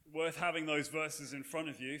worth having those verses in front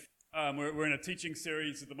of you. We're in a teaching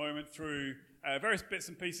series at the moment through various bits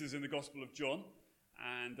and pieces in the Gospel of John,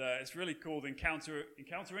 and it's really called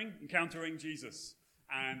Encountering Jesus.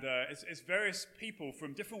 And it's various people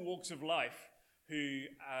from different walks of life who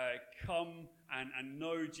come and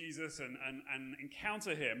know Jesus and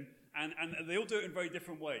encounter him, and they all do it in very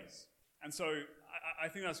different ways. And so I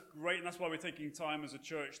think that's great, and that's why we're taking time as a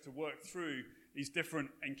church to work through these different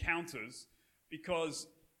encounters, because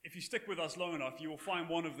if you stick with us long enough, you will find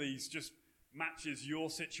one of these just matches your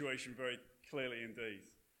situation very clearly indeed.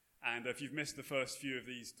 And if you've missed the first few of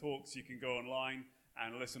these talks, you can go online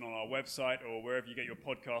and listen on our website or wherever you get your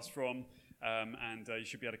podcast from, and you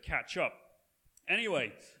should be able to catch up.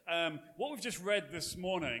 Anyway, what we've just read this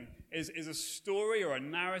morning is a story or a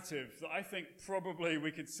narrative that I think probably we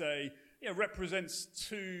could say represents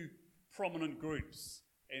two prominent groups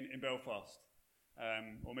in Belfast.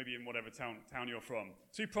 Or maybe in whatever town you're from.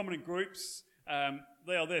 Two prominent groups.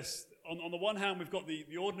 They are this. On the one hand, we've got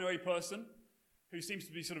the ordinary person who seems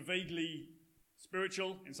to be sort of vaguely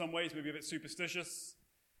spiritual in some ways, maybe a bit superstitious.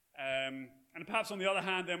 And perhaps on the other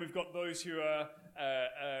hand, then we've got those who are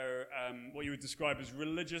what you would describe as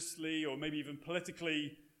religiously or maybe even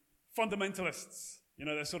politically fundamentalists.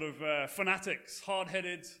 They're sort of fanatics,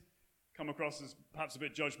 hard-headed, come across as perhaps a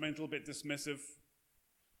bit judgmental, a bit dismissive.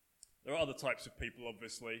 There are other types of people,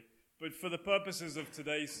 obviously, but for the purposes of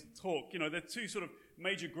today's talk, there are two sort of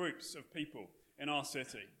major groups of people in our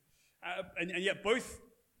city, and yet both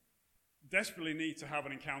desperately need to have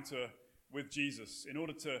an encounter with Jesus in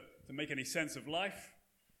order to make any sense of life,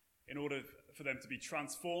 in order for them to be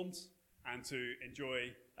transformed and to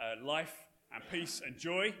enjoy life and peace and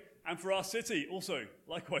joy, and for our city also,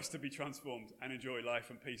 likewise, to be transformed and enjoy life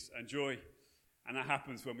and peace and joy. And that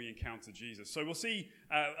happens when we encounter Jesus. So we'll see,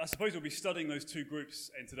 I suppose we'll be studying those two groups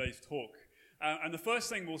in today's talk. And the first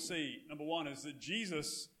thing we'll see, number one, is that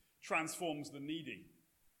Jesus transforms the needy.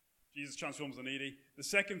 Jesus transforms the needy. The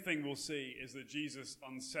second thing we'll see is that Jesus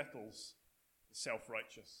unsettles the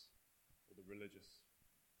self-righteous or the religious.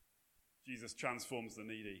 Jesus transforms the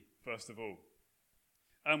needy, first of all.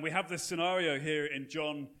 And we have this scenario here in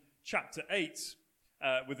John chapter 8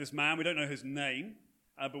 with this man. We don't know his name.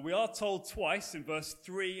 But we are told twice, in verse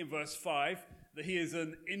 3 and verse 5, that he is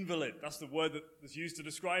an invalid. That's the word that's used to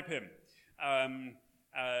describe him. And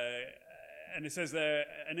it says there,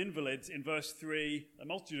 an invalid, in verse 3, a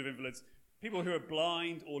multitude of invalids, people who are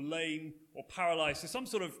blind or lame or paralyzed. So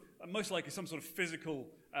most likely some sort of physical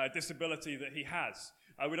disability that he has.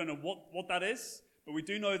 We don't know what that is, but we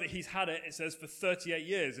do know that he's had it, it says, for 38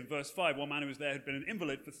 years. In verse 5, one man who was there had been an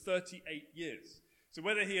invalid for 38 years. So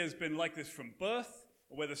whether he has been like this from birth,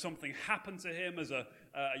 or whether something happened to him as a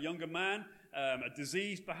younger man, a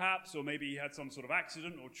disease perhaps, or maybe he had some sort of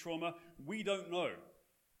accident or trauma, we don't know.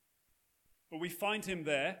 But we find him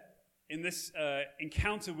there in this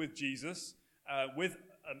encounter with Jesus, with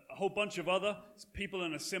a whole bunch of other people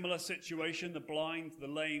in a similar situation, the blind, the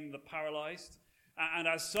lame, the paralyzed. And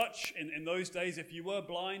as such, in those days, if you were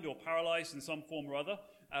blind or paralyzed in some form or other,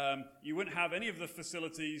 you wouldn't have any of the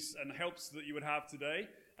facilities and helps that you would have today.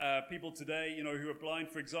 People today, who are blind,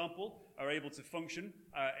 for example, are able to function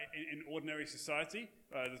in ordinary society.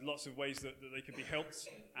 There's lots of ways that they can be helped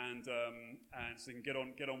and so they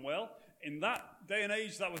can get on well. In that day and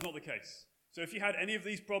age, that was not the case. So if you had any of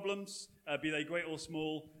these problems, be they great or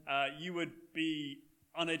small, you would be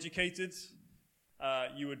uneducated,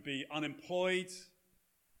 you would be unemployed,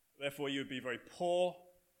 therefore you would be very poor.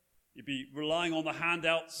 You'd be relying on the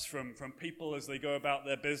handouts from people as they go about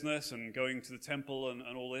their business and going to the temple and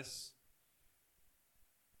all this.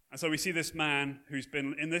 And so we see this man who's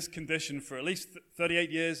been in this condition for at least 38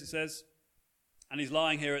 years, it says, and he's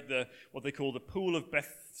lying here at what they call the Pool of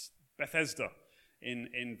Bethesda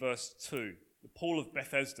in verse 2. The Pool of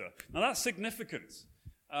Bethesda. Now that's significant.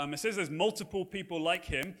 It says there's multiple people like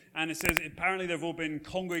him, and it says apparently they've all been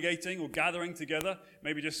congregating or gathering together.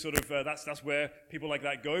 Maybe just sort of that's where people like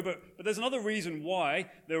that go. But there's another reason why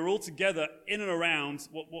they were all together in and around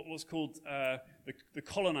what was called the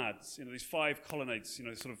colonnades. These 5 colonnades.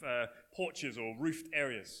 Sort of porches or roofed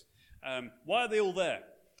areas. Why are they all there?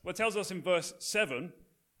 Well, it tells us in verse 7.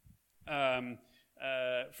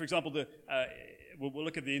 For example, we'll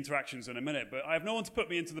look at the interactions in a minute. But I have no one to put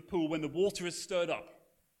me into the pool when the water is stirred up.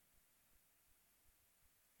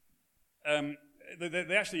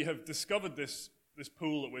 They actually have discovered this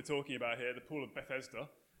pool that we're talking about here, the Pool of Bethesda,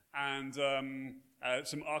 and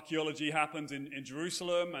some archaeology happened in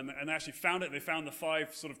Jerusalem, and they actually found it. They found the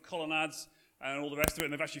 5 sort of colonnades and all the rest of it,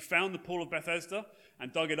 and they've actually found the Pool of Bethesda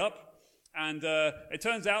and dug it up. And it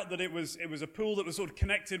turns out that it was a pool that was sort of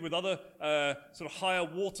connected with other sort of higher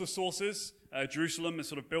water sources. Jerusalem is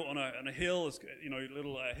sort of built on a hill,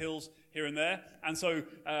 little hills here and there. And so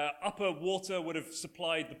upper water would have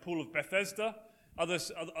supplied the pool of Bethesda, other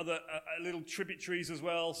little tributaries as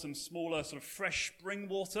well, some smaller sort of fresh spring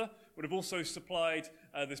water would have also supplied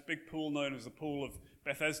this big pool known as the Pool of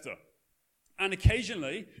Bethesda. And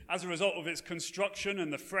occasionally, as a result of its construction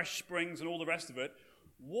and the fresh springs and all the rest of it,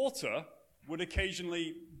 water would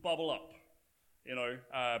occasionally bubble up.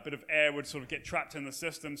 A bit of air would sort of get trapped in the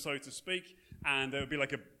system, so to speak, and there would be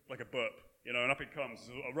like a burp, and up it comes,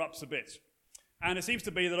 it erupts a bit. And it seems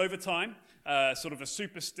to be that over time, sort of a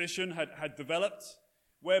superstition had developed,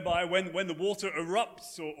 whereby when the water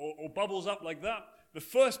erupts or bubbles up like that, the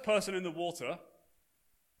first person in the water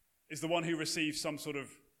is the one who receives some sort of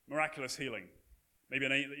miraculous healing. Maybe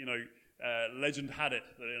legend had it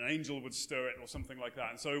that an angel would stir it or something like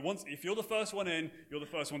that. And so if you're the first one in, you're the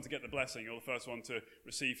first one to get the blessing. You're the first one to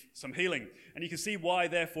receive some healing. And you can see why,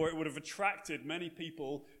 therefore, it would have attracted many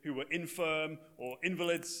people who were infirm or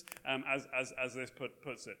invalids, as this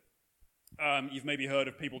puts it. You've maybe heard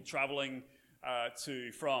of people traveling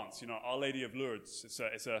to France. Our Lady of Lourdes.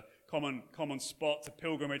 It's a common spot, a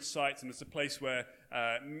pilgrimage site, and it's a place where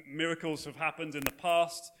miracles have happened in the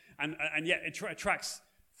past, and yet it attracts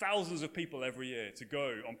thousands of people every year to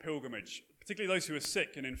go on pilgrimage, particularly those who are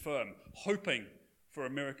sick and infirm, hoping for a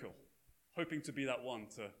miracle, hoping to be that one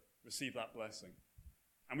to receive that blessing.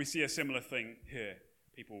 And we see a similar thing here,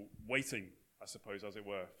 people waiting, I suppose, as it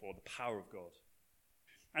were, for the power of God.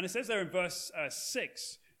 And it says there in verse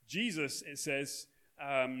 6, Jesus, it says,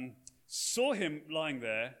 saw him lying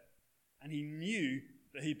there, and he knew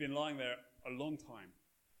that he'd been lying there a long time.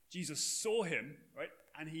 Jesus saw him, right?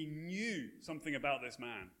 And he knew something about this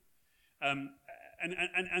man. And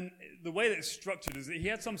the way that it's structured is that he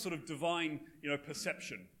had some sort of divine,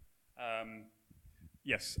 perception.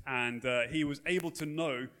 And he was able to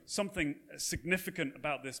know something significant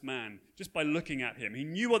about this man just by looking at him. He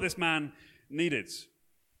knew what this man needed.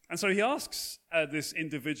 And so he asks this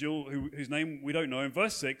individual, whose name we don't know, in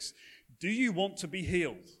verse 6, do you want to be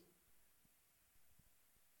healed?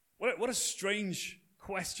 What a strange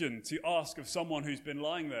question to ask of someone who's been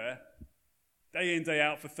lying there day in, day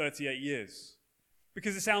out for 38 years.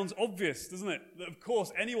 Because it sounds obvious, doesn't it? That of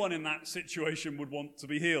course anyone in that situation would want to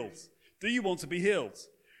be healed. Do you want to be healed?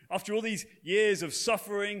 After all these years of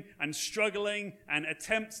suffering and struggling and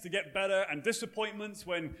attempts to get better and disappointments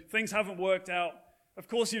when things haven't worked out, of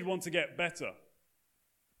course you'd want to get better.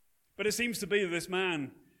 But it seems to be that this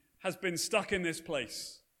man has been stuck in this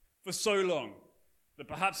place for so long that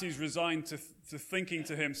perhaps he's resigned to thinking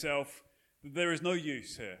to himself that there is no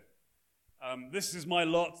use here. This is my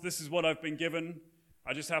lot. This is what I've been given.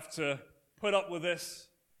 I just have to put up with this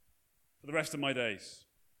for the rest of my days.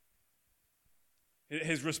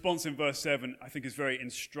 His response in verse 7, I think, is very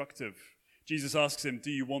instructive. Jesus asks him, do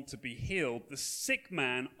you want to be healed? The sick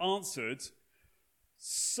man answered,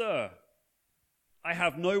 Sir, I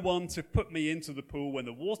have no one to put me into the pool when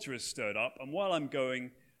the water is stirred up, and while I'm going,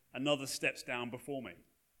 another steps down before me.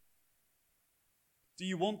 Do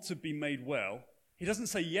you want to be made well? He doesn't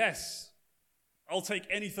say, yes, I'll take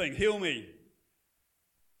anything, heal me.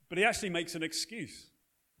 But he actually makes an excuse.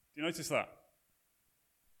 Do you notice that?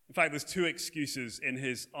 In fact, there's two excuses in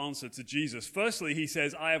his answer to Jesus. Firstly, he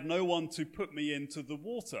says, I have no one to put me into the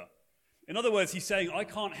water. In other words, he's saying, I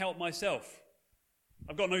can't help myself.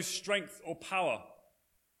 I've got no strength or power.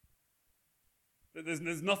 There's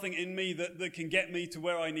nothing in me that can get me to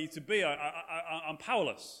where I need to be. I'm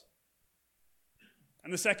powerless.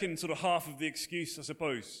 And the second sort of half of the excuse, I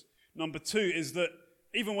suppose, number two, is that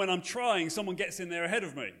even when I'm trying, someone gets in there ahead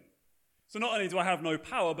of me. So not only do I have no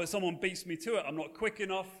power, but someone beats me to it. I'm not quick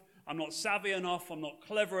enough. I'm not savvy enough. I'm not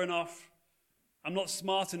clever enough. I'm not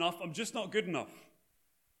smart enough. I'm just not good enough.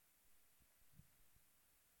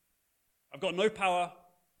 I've got no power.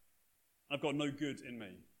 I've got no good in me.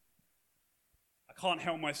 I can't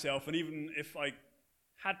help myself, and even if I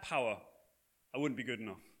had power, I wouldn't be good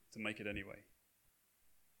enough to make it anyway.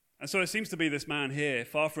 And so it seems to be this man here,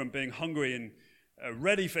 far from being hungry and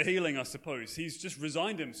ready for healing, I suppose, he's just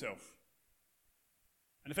resigned himself.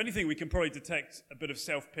 And if anything, we can probably detect a bit of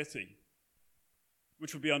self-pity,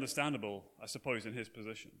 which would be understandable, I suppose, in his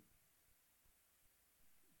position.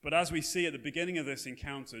 But as we see at the beginning of this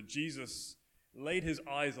encounter, Jesus laid his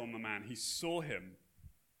eyes on the man. He saw him,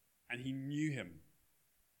 and he knew him.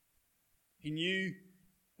 He knew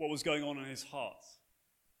what was going on in his heart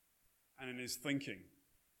and in his thinking.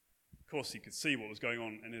 Of course, he could see what was going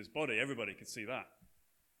on in his body. Everybody could see that.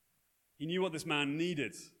 He knew what this man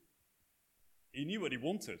needed. He knew what he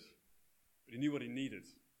wanted. But he knew what he needed.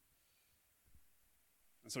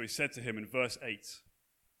 And so he said to him in verse 8,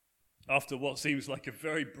 after what seems like a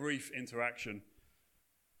very brief interaction,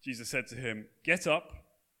 Jesus said to him, "Get up,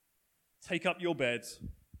 take up your bed,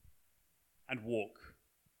 and walk."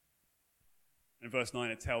 In verse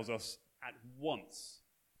 9 it tells us, at once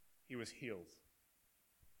he was healed.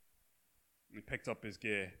 And he picked up his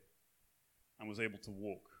gear and was able to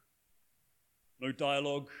walk. No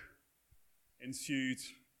dialogue ensued.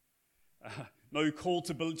 No call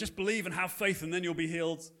to just believe and have faith and then you'll be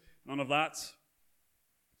healed. None of that.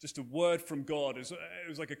 Just a word from God. It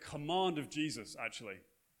was like a command of Jesus, actually.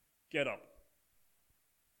 Get up.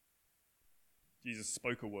 Jesus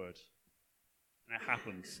spoke a word. And it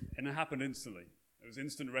happened. And it happened instantly. It was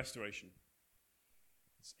instant restoration.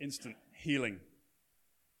 It's instant healing.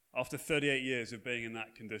 After 38 years of being in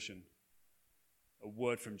that condition, a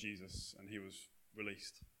word from Jesus and he was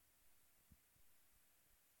released.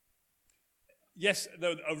 Yes,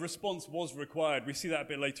 a response was required. We see that a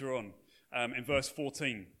bit later on in verse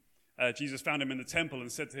 14. Jesus found him in the temple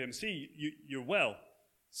and said to him, "See, you're well.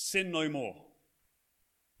 Sin no more."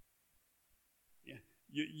 Yeah.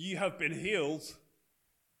 You have been healed.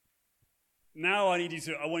 Now I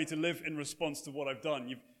want you to live in response to what I've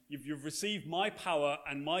done. You've received my power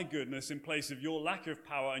and my goodness in place of your lack of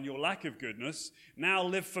power and your lack of goodness. Now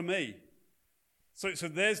live for me. So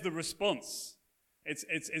there's the response.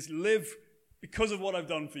 It's live because of what I've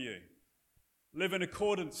done for you. Live in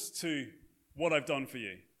accordance to what I've done for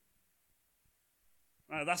you.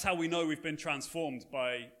 That's how we know we've been transformed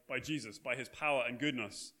by Jesus, by his power and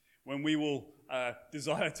goodness. When we will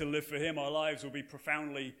desire to live for him, our lives will be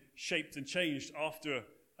profoundly shaped and changed after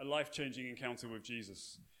a life-changing encounter with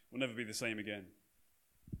Jesus. We'll never be the same again.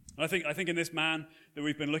 And I think in this man that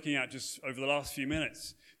we've been looking at just over the last few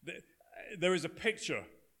minutes, there is a picture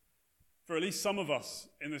for at least some of us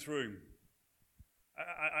in this room.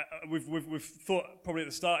 We've thought probably at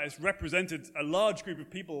the start it's represented a large group of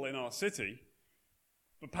people in our city,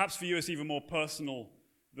 but perhaps for you it's even more personal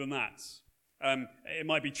than that. It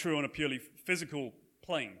might be true on a purely physical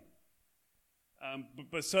plane,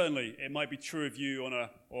 but certainly it might be true of you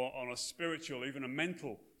on a spiritual, even a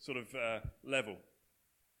mental sort of level.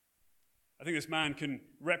 I think this man can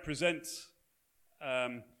represent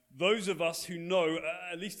those of us who know,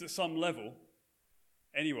 at least at some level,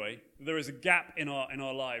 anyway, there is a gap in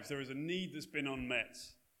our lives. There is a need that's been unmet.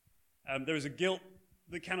 There is a guilt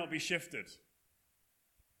that cannot be shifted.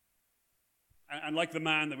 And like the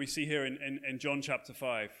man that we see here in John chapter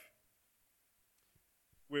 5,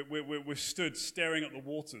 we're stood staring at the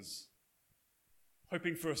waters,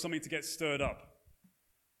 hoping for something to get stirred up,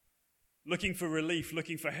 looking for relief,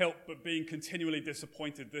 looking for help, but being continually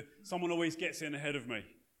disappointed that someone always gets in ahead of me.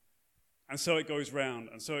 And so it goes round,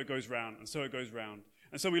 and so it goes round, and so it goes round.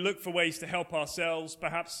 And so we look for ways to help ourselves,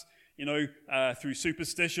 perhaps, through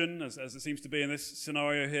superstition, as it seems to be in this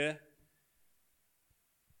scenario here.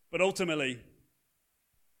 But ultimately,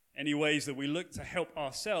 any ways that we look to help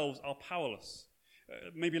ourselves are powerless.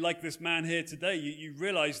 Maybe like this man here today, you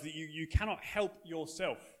realize that you cannot help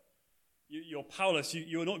yourself. You're powerless.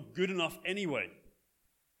 You're not good enough anyway.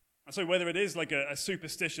 And so whether it is like a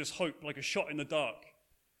superstitious hope, like a shot in the dark,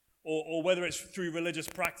 or whether it's through religious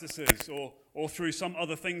practices or through some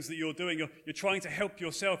other things that you're doing, you're trying to help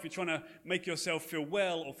yourself, you're trying to make yourself feel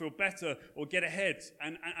well or feel better or get ahead.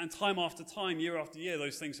 And time after time, year after year,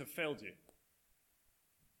 those things have failed you.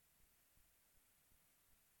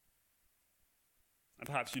 And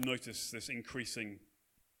perhaps you notice this increasing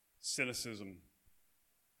cynicism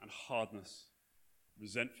and hardness,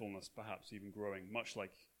 resentfulness perhaps even growing, much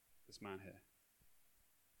like this man here.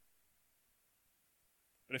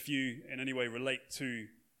 But if you in any way relate to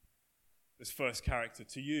this first character,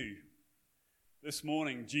 to you, this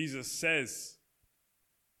morning Jesus says,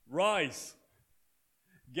 "Rise,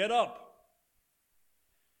 get up."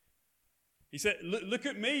 He said, look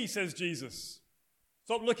at me, says Jesus.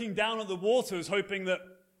 Stop looking down at the waters, hoping that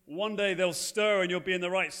one day they'll stir and you'll be in the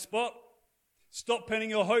right spot. Stop pinning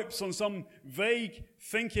your hopes on some vague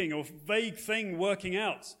thinking or vague thing working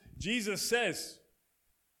out. Jesus says,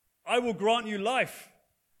 "I will grant you life.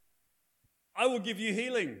 I will give you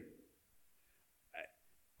healing.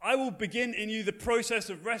 I will begin in you the process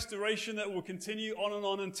of restoration that will continue on and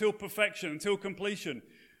on until perfection, until completion.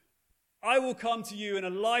 I will come to you in a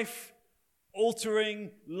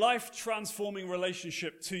life-altering, life-transforming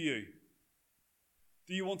relationship to you.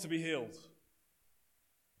 Do you want to be healed?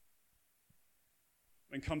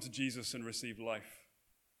 Then come to Jesus and receive life.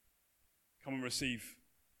 Come and receive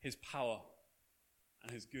his power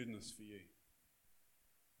and his goodness for you.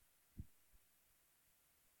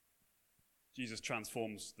 Jesus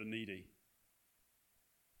transforms the needy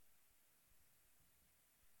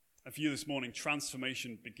And for you this morning,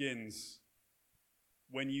 transformation begins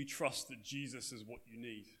when you trust that Jesus is what you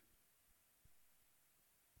need.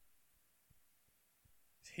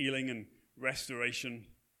 Healing and restoration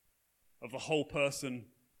of the whole person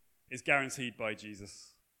is guaranteed by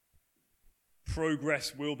Jesus.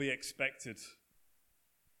 Progress will be expected.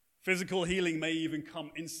 Physical healing may even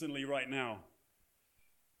come instantly right now.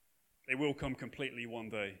 It will come completely one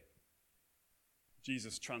day.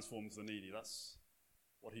 Jesus transforms the needy. That's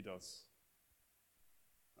what he does.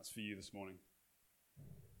 That's for you this morning.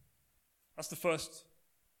 That's the first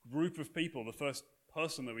group of people, the first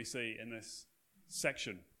person that we see in this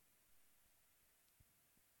section.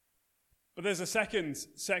 But there's a second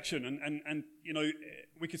section, and you know,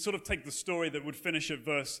 we could sort of take the story that would finish at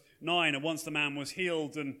verse 9, and once the man was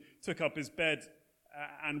healed and took up his bed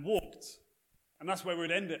and walked. And that's where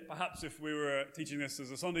we'd end it, perhaps if we were teaching this as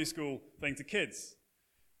a Sunday school thing to kids.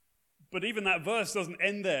 But even that verse doesn't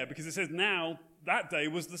end there, because it says, now, that day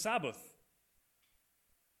was the Sabbath.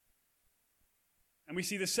 And we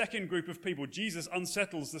see the second group of people. Jesus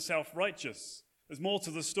unsettles the self-righteous. There's more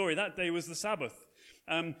to the story. That day was the Sabbath.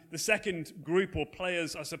 The second group or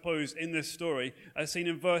players, I suppose, in this story are seen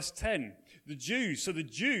in verse 10. The Jews. So the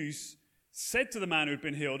Jews said to the man who had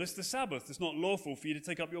been healed, it's the Sabbath. It's not lawful for you to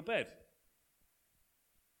take up your bed.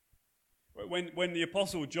 When the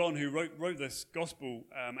Apostle John, who wrote this gospel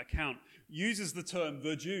account, uses the term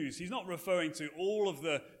the Jews, he's not referring to all of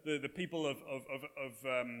the people of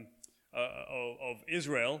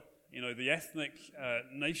Israel, you know, the ethnic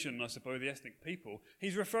nation, I suppose, the ethnic people.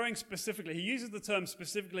 He's referring specifically, he uses the term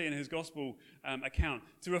specifically in his gospel account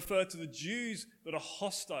to refer to the Jews that are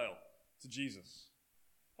hostile to Jesus.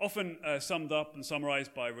 Often summed up and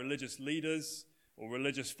summarized by religious leaders or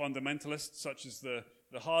religious fundamentalists, such as the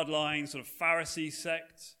hardline sort of Pharisee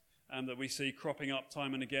sect that we see cropping up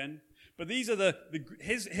time and again. But these are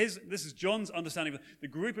this is John's understanding of the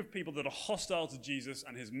group of people that are hostile to Jesus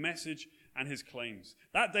and his message and his claims.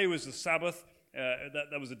 That day was the Sabbath.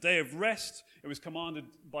 That was a day of rest. It was commanded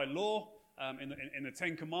by law in the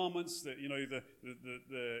Ten Commandments that, you know,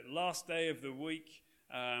 the last day of the week,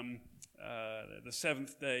 the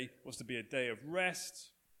seventh day, was to be a day of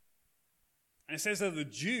rest. And it says that the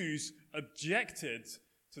Jews objected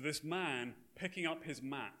to this man picking up his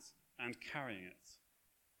mat and carrying it.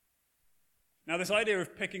 Now, this idea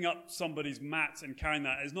of picking up somebody's mat and carrying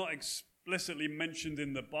that is not explicitly mentioned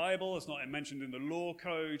in the Bible. It's not mentioned in the law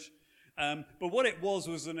code. But what it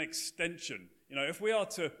was an extension. You know, if we are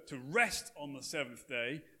to rest on the seventh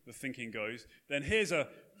day, the thinking goes, then here's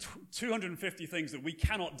 250 things that we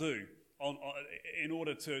cannot do in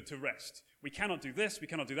order to rest. We cannot do this, we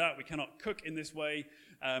cannot do that, we cannot cook in this way,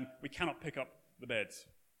 we cannot pick up the bed.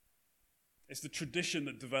 It's the tradition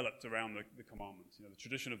that developed around the commandments. You know, the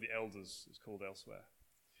tradition of the elders is called elsewhere.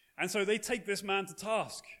 And so they take this man to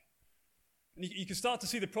task. And you can start to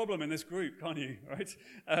see the problem in this group, can't you? Right?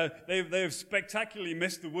 They have spectacularly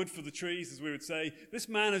missed the wood for the trees, as we would say. This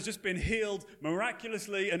man has just been healed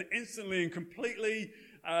miraculously and instantly and completely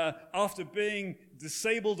after being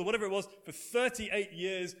disabled or whatever it was for 38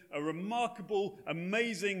 years. A remarkable,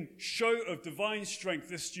 amazing show of divine strength.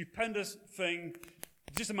 This stupendous thing.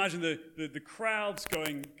 Just imagine the crowds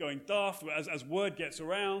going daft as word gets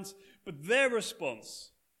around. But their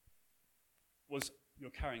response was, you're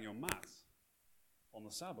carrying your mat on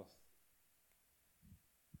the Sabbath.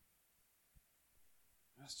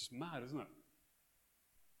 That's just mad, isn't it?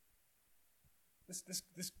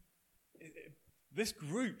 This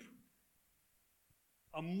group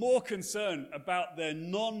are more concerned about their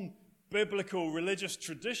non-biblical religious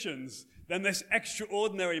traditions than this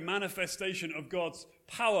extraordinary manifestation of God's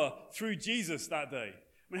power through Jesus that day.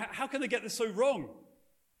 I mean, how can they get this so wrong?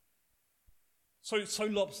 So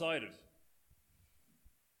lopsided.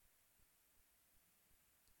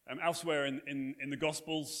 Elsewhere in the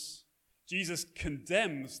Gospels, Jesus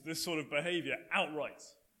condemns this sort of behavior outright.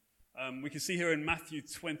 We can see here in Matthew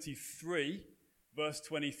 23, verse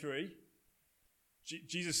 23,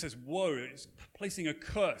 Jesus says, woe, it's placing a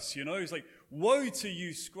curse, you know. He's like, woe to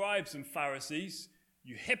you scribes and Pharisees,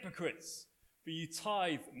 you hypocrites, for you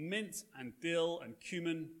tithe mint and dill and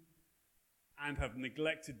cumin and have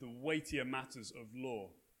neglected the weightier matters of law,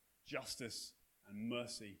 justice and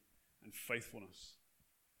mercy and faithfulness.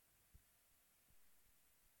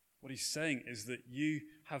 What he's saying is that you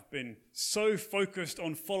have been so focused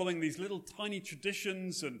on following these little tiny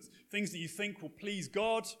traditions and things that you think will please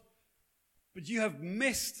God, but you have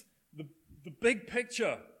missed the big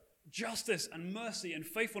picture, justice and mercy and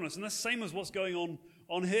faithfulness. And that's the same as what's going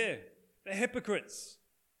on here. They're hypocrites.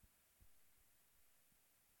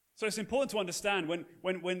 So it's important to understand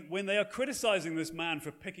when they are criticizing this man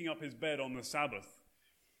for picking up his bed on the Sabbath,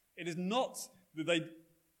 it is not that they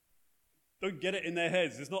don't get it in their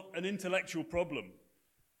heads. It's not an intellectual problem.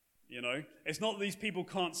 It's not that these people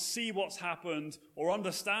can't see what's happened or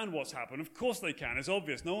understand what's happened. Of course they can. It's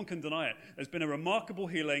obvious. No one can deny it. There's been a remarkable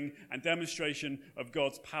healing and demonstration of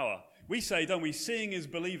God's power. We say, don't we, seeing is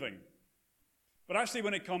believing. But actually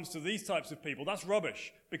when it comes to these types of people, that's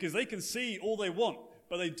rubbish, because they can see all they want,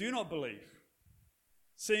 but they do not believe.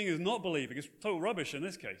 Seeing is not believing. It's total rubbish in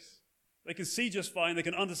this case. They can see just fine. They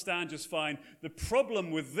can understand just fine. The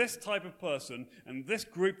problem with this type of person and this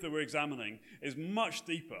group that we're examining is much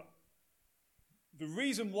deeper. The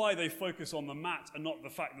reason why they focus on the mat and not the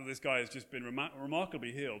fact that this guy has just been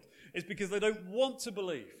remarkably healed is because they don't want to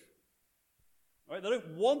believe. Right? They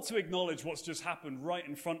don't want to acknowledge what's just happened right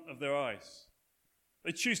in front of their eyes.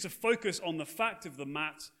 They choose to focus on the fact of the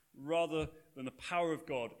mat rather than the power of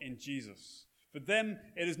God in Jesus. For them,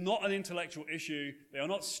 it is not an intellectual issue. They are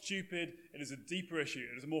not stupid. It is a deeper issue.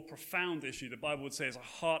 It is a more profound issue. The Bible would say it's a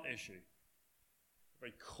heart issue. The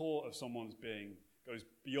very core of someone's being goes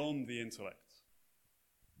beyond the intellect.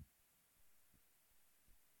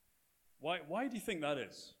 Why do you think that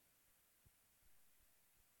is?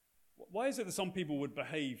 Why is it that some people would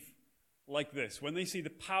behave like this when they see the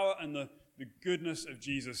power and the goodness of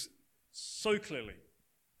Jesus so clearly?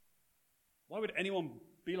 Why would anyone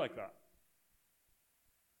be like that?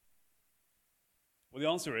 Well, the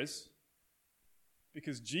answer is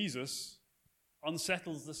because Jesus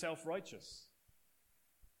unsettles the self-righteous.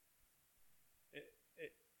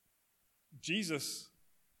 Jesus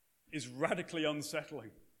is radically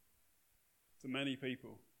unsettling to many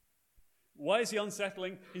people. Why is he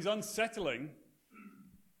unsettling? He's unsettling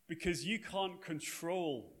because you can't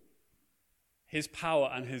control his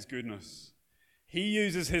power and his goodness. He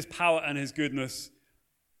uses his power and his goodness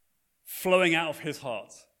flowing out of his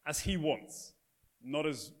heart as he wants, not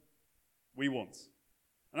as we want.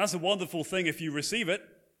 And that's a wonderful thing if you receive it,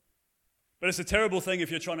 but it's a terrible thing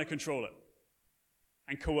if you're trying to control it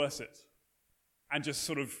and coerce it and just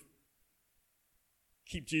sort of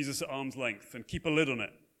keep Jesus at arm's length and keep a lid on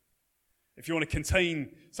it. If you want to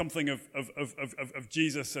contain something of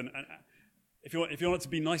Jesus and if you want it to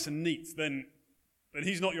be nice and neat, then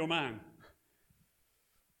he's not your man.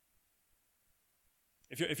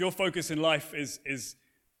 If your focus in life is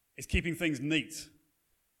keeping things neat,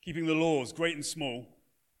 keeping the laws great and small,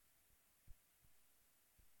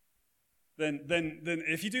 then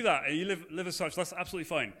if you do that and you live as such, that's absolutely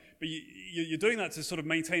fine. But you're doing that to sort of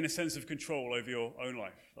maintain a sense of control over your own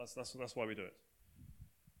life. That's why we do it.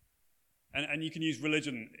 And you can use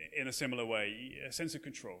religion in a similar way, a sense of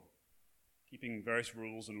control, keeping various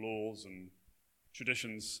rules and laws and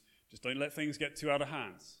traditions. Just don't let things get too out of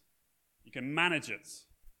hand. You can manage it.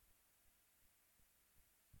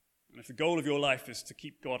 And if the goal of your life is to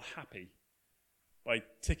keep God happy by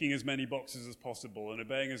ticking as many boxes as possible and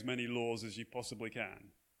obeying as many laws as you possibly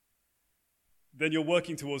can, then you're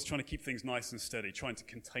working towards trying to keep things nice and steady, trying to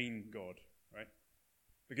contain God, right?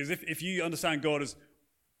 Because if you understand God as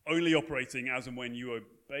only operating as and when you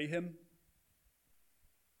obey him,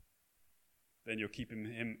 then you're keeping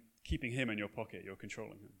him in your pocket, you're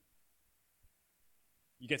controlling him.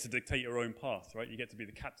 You get to dictate your own path, right? You get to be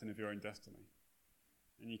the captain of your own destiny.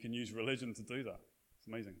 And you can use religion to do that. It's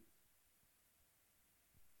amazing.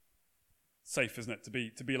 Safe, isn't it,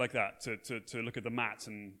 to be like that, to look at the mat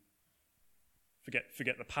and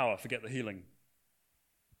forget the power, forget the healing.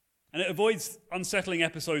 And it avoids unsettling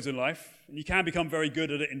episodes in life, and you can become very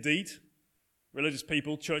good at it indeed. Religious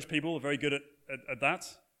people, church people are very good at that.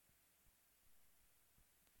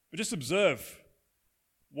 But just observe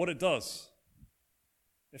what it does,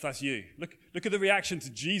 if that's you. Look at the reaction to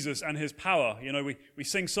Jesus and his power. You know, we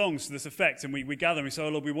sing songs to this effect, and we gather and we say, oh,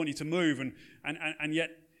 Lord, we want you to move, and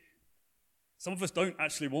yet some of us don't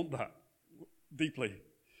actually want that deeply.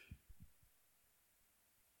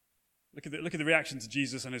 Look at the reaction to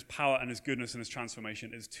Jesus and his power and his goodness and his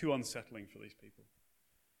transformation. It's too unsettling for these people.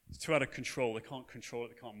 It's too out of control. They can't control it.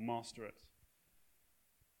 They can't master it.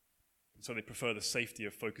 And so they prefer the safety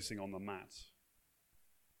of focusing on the mat.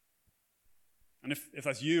 And if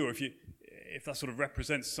that's you, or if that sort of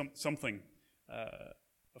represents something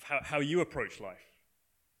of how you approach life,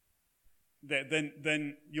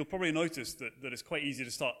 then you'll probably notice that it's quite easy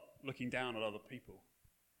to start looking down at other people.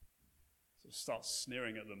 So start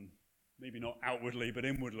sneering at them. Maybe not outwardly, but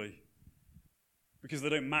inwardly. Because they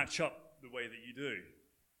don't match up the way that you do.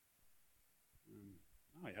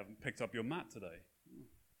 Oh, you haven't picked up your mat today.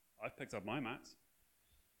 I've picked up my mat.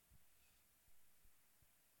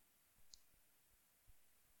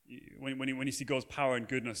 when you see God's power and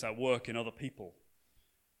goodness at work in other people,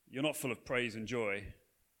 you're not full of praise and joy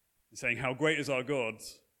and saying, how great is our God?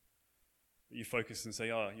 But you focus and say,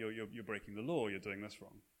 you're breaking the law, you're doing this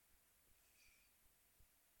wrong.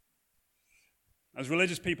 As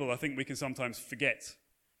religious people, I think we can sometimes forget.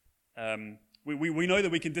 We know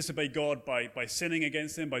that we can disobey God by sinning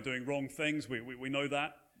against him, by doing wrong things. We know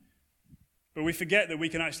that. But we forget that we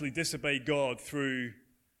can actually disobey God through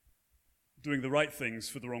doing the right things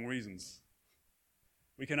for the wrong reasons.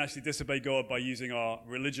 We can actually disobey God by using our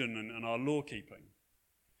religion and our law-keeping.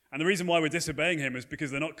 And the reason why we're disobeying him is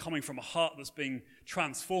because they're not coming from a heart that's being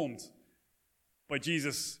transformed by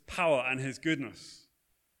Jesus' power and his goodness.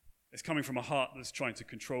 It's coming from a heart that's trying to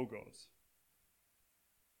control God.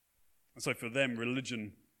 And so for them,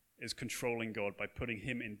 religion is controlling God by putting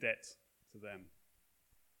him in debt to them.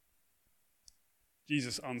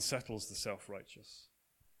 Jesus unsettles the self-righteous.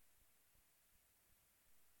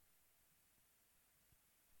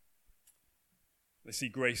 They see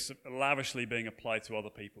grace lavishly being applied to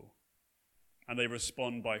other people, and they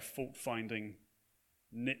respond by fault-finding,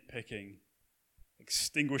 nitpicking,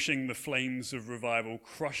 extinguishing the flames of revival,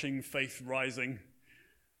 crushing faith rising,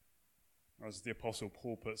 or as the Apostle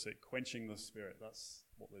Paul puts it, quenching the Spirit. That's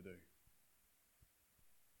what they do.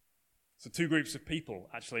 So two groups of people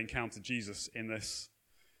actually encounter Jesus in this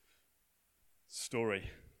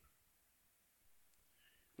story.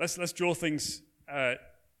 Let's draw things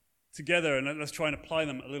together and let's try and apply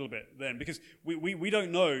them a little bit then, because we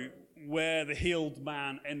don't know where the healed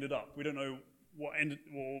man ended up. We don't know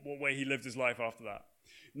what way he lived his life after that.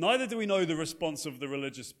 Neither do we know the response of the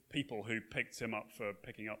religious people who picked him up for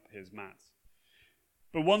picking up his mat.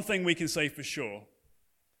 But one thing we can say for sure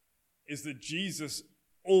is that Jesus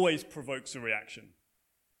always provokes a reaction.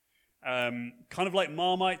 Kind of like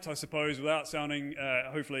Marmite, I suppose, without sounding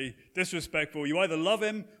hopefully disrespectful. You either love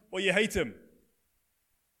him or you hate him.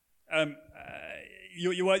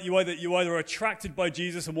 You either are attracted by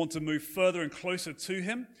Jesus and want to move further and closer to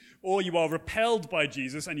him, or you are repelled by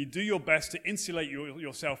Jesus and you do your best to insulate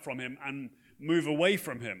yourself from him and move away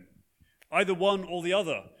from him. Either one or the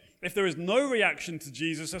other. If there is no reaction to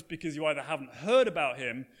Jesus, that's because you either haven't heard about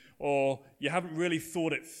him or you haven't really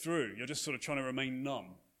thought it through. You're just sort of trying to remain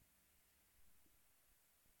numb.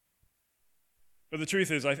 But the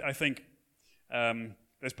truth is, I think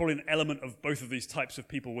there's probably an element of both of these types of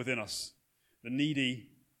people within us, the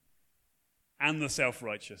needy and the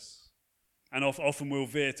self-righteous. And often we'll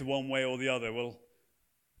veer to one way or the other. We'll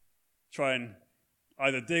try and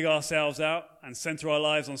either dig ourselves out and center our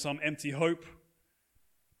lives on some empty hope,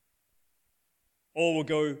 or we'll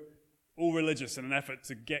go all religious in an effort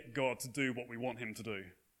to get God to do what we want him to do.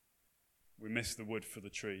 We miss the wood for the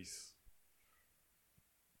trees.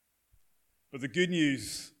 But the good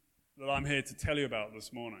news that I'm here to tell you about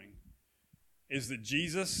this morning is that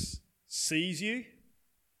Jesus sees you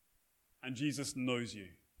and Jesus knows you.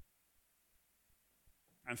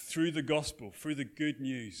 And through the gospel, through the good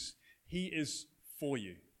news, he is for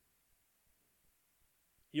you.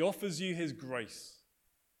 He offers you his grace.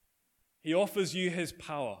 He offers you his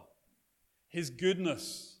power, his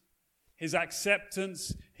goodness, his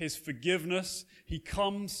acceptance, his forgiveness. He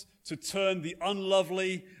comes to turn the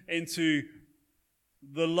unlovely into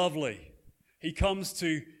the lovely. He comes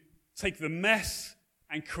to take the mess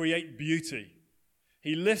and create beauty.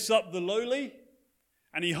 He lifts up the lowly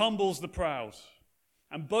and he humbles the proud.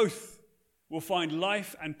 And both will find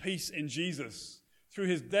life and peace in Jesus. Through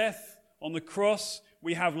his death on the cross,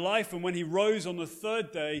 we have life, and when he rose on the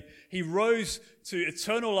third day, he rose to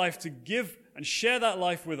eternal life to give and share that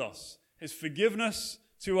life with us. His forgiveness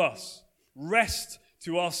to us, rest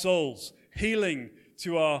to our souls, healing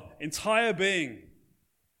to our entire being.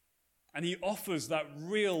 And he offers that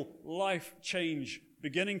real life change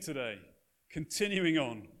beginning today, continuing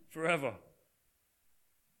on forever.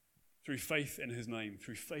 Through faith in his name,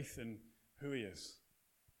 through faith in who he is,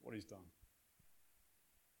 what he's done.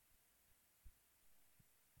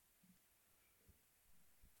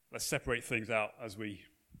 Let's separate things out as we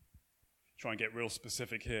try and get real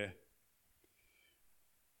specific here.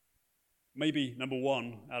 Maybe number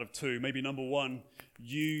one out of two,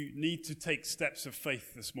 you need to take steps of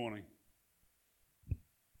faith this morning.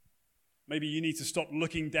 Maybe you need to stop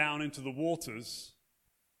looking down into the waters,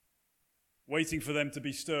 waiting for them to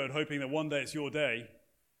be stirred, hoping that one day it's your day.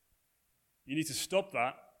 You need to stop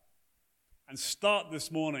that and start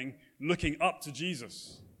this morning looking up to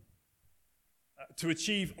Jesus to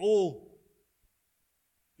achieve all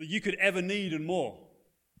that you could ever need and more.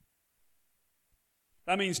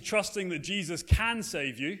 That means trusting that Jesus can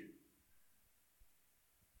save you,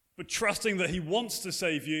 but trusting that he wants to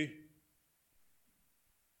save you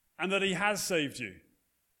and that he has saved you.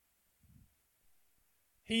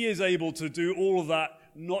 He is able to do all of that,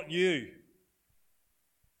 not you.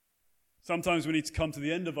 Sometimes we need to come to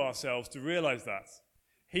the end of ourselves to realize that.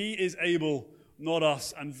 He is able, not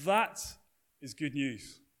us, and that is good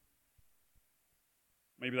news.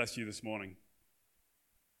 Maybe that's you this morning.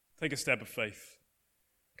 Take a step of faith.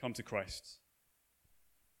 Come to Christ.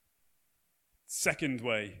 Second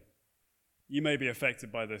way, you may be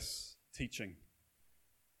affected by this teaching.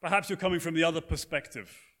 Perhaps you're coming from the other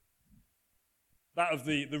perspective, that of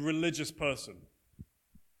the religious person.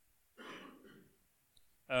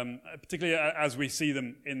 Particularly as we see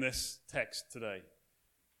them in this text today.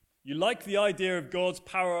 You like the idea of God's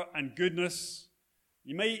power and goodness.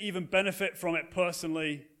 You may even benefit from it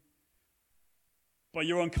personally, but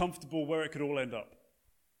you're uncomfortable where it could all end up.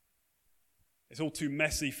 It's all too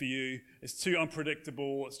messy for you. It's too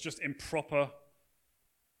unpredictable. It's just improper.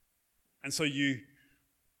 And so you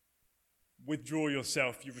withdraw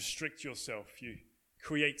yourself. You restrict yourself. You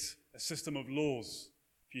create a system of laws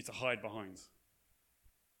for you to hide behind.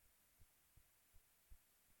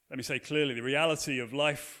 Let me say clearly, the reality of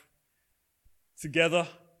life together,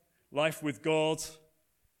 life with God,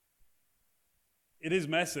 it is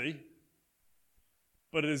messy,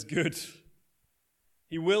 but it is good.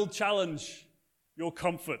 He will challenge your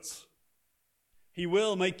comfort. He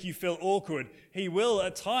will make you feel awkward. He will,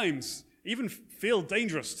 at times, even feel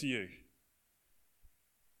dangerous to you.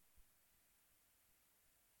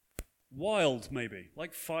 Wild, maybe,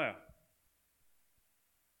 like fire.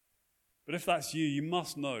 But if that's you, you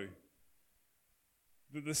must know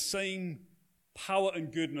that the same power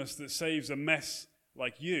and goodness that saves a mess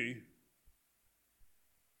like you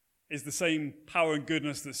is the same power and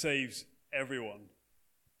goodness that saves everyone,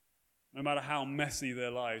 no matter how messy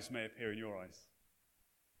their lives may appear in your eyes.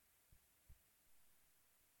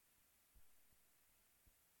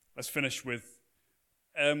 Let's finish with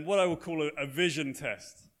what I will call a vision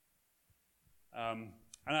test. And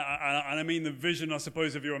I mean the vision, I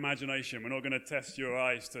suppose, of your imagination. We're not going to test your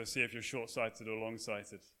eyes to see if you're short-sighted or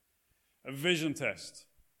long-sighted. A vision test.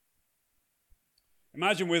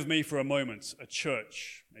 Imagine with me for a moment a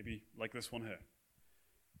church, maybe like this one here,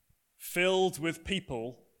 filled with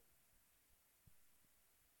people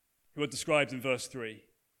who are described in verse 3.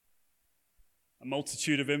 A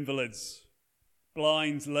multitude of invalids,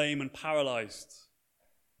 blind, lame, and paralyzed.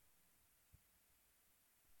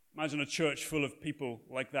 Imagine a church full of people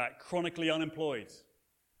like that, chronically unemployed,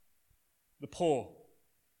 the poor,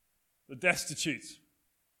 the destitute,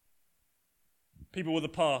 people with a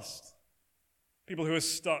past, people who are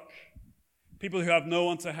stuck, people who have no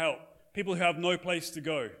one to help, people who have no place to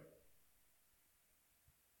go.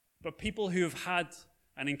 But people who have had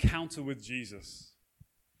an encounter with Jesus.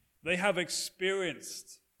 They have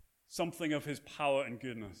experienced something of his power and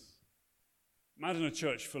goodness. Imagine a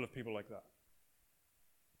church full of people like that.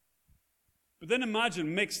 But then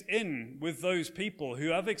imagine mixed in with those people who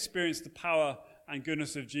have experienced the power and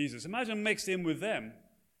goodness of Jesus. Imagine mixed in with them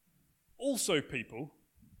also people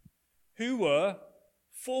who were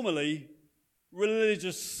formerly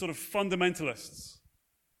religious sort of fundamentalists.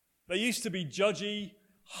 They used to be judgy,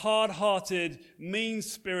 hard-hearted,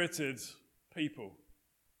 mean-spirited people.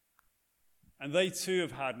 And they too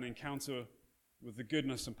have had an encounter with the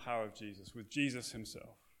goodness and power of Jesus, with Jesus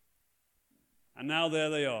himself. And now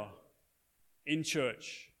there they are, in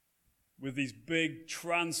church, with these big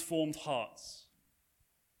transformed hearts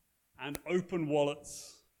and open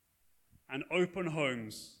wallets and open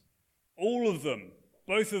homes, all of them,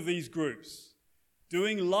 both of these groups,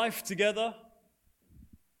 doing life together,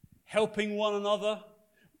 helping one another,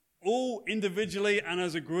 all individually and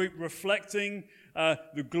as a group, reflecting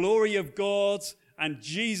the glory of God and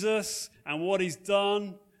Jesus and what he's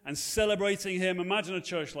done and celebrating him. Imagine a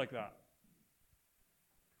church like that.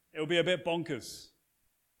 It'll be a bit bonkers.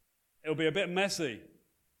 It'll be a bit messy.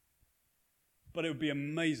 But it would be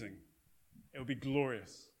amazing. It would be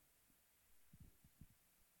glorious.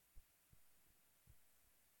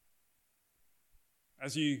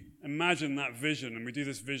 As you imagine that vision, and we do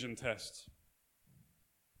this vision test,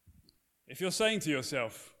 if you're saying to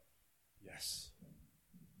yourself,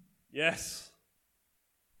 yes,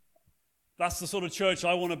 that's the sort of church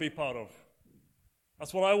I want to be part of.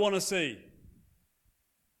 That's what I want to see.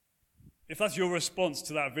 If that's your response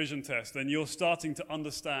to that vision test, then you're starting to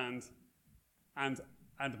understand and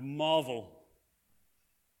marvel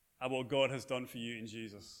at what God has done for you in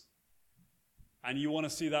Jesus. And you want to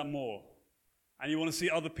see that more. And you want to see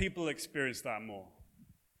other people experience that more.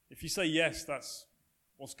 If you say yes, that's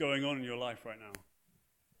what's going on in your life right now.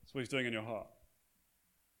 That's what he's doing in your heart.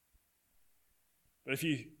 But if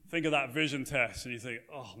you think of that vision test and you think,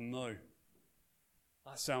 oh no,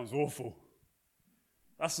 that sounds awful.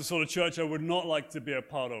 That's the sort of church I would not like to be a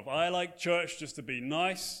part of. I like church just to be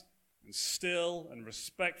nice and still and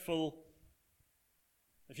respectful.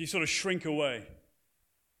 If you sort of shrink away,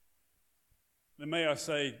 then may I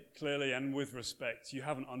say clearly and with respect, you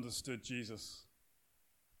haven't understood Jesus.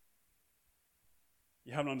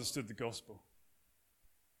 You haven't understood the gospel.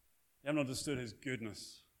 You haven't understood his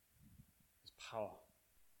goodness, his power.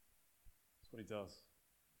 That's what he does.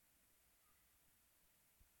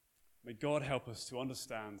 May God help us to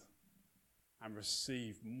understand and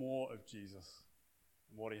receive more of Jesus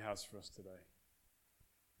and what he has for us today.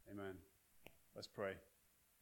 Amen. Let's pray.